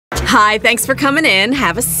Hi, thanks for coming in.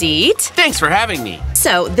 Have a seat. Thanks for having me.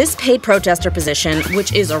 So, this paid protester position,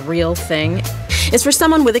 which is a real thing, is for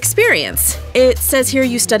someone with experience. It says here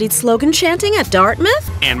you studied slogan chanting at Dartmouth?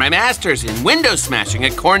 And my master's in window smashing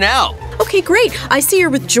at Cornell. Okay, great. I see you're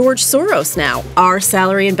with George Soros now. Our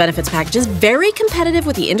salary and benefits package is very competitive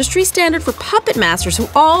with the industry standard for puppet masters who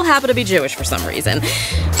all happen to be Jewish for some reason.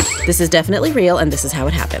 This is definitely real, and this is how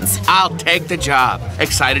it happens. I'll take the job.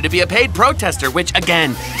 Excited to be a paid protester, which,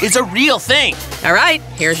 again, is a real thing. All right,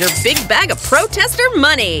 here's your big bag of protester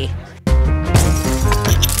money.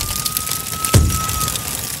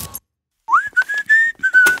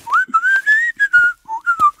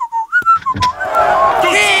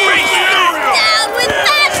 Down with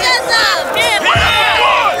fascism!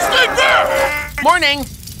 Morning.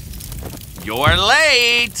 You're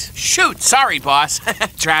late. Shoot, sorry, boss.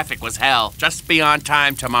 Traffic was hell. Just be on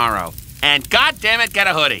time tomorrow. And goddammit, get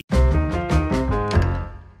a hoodie.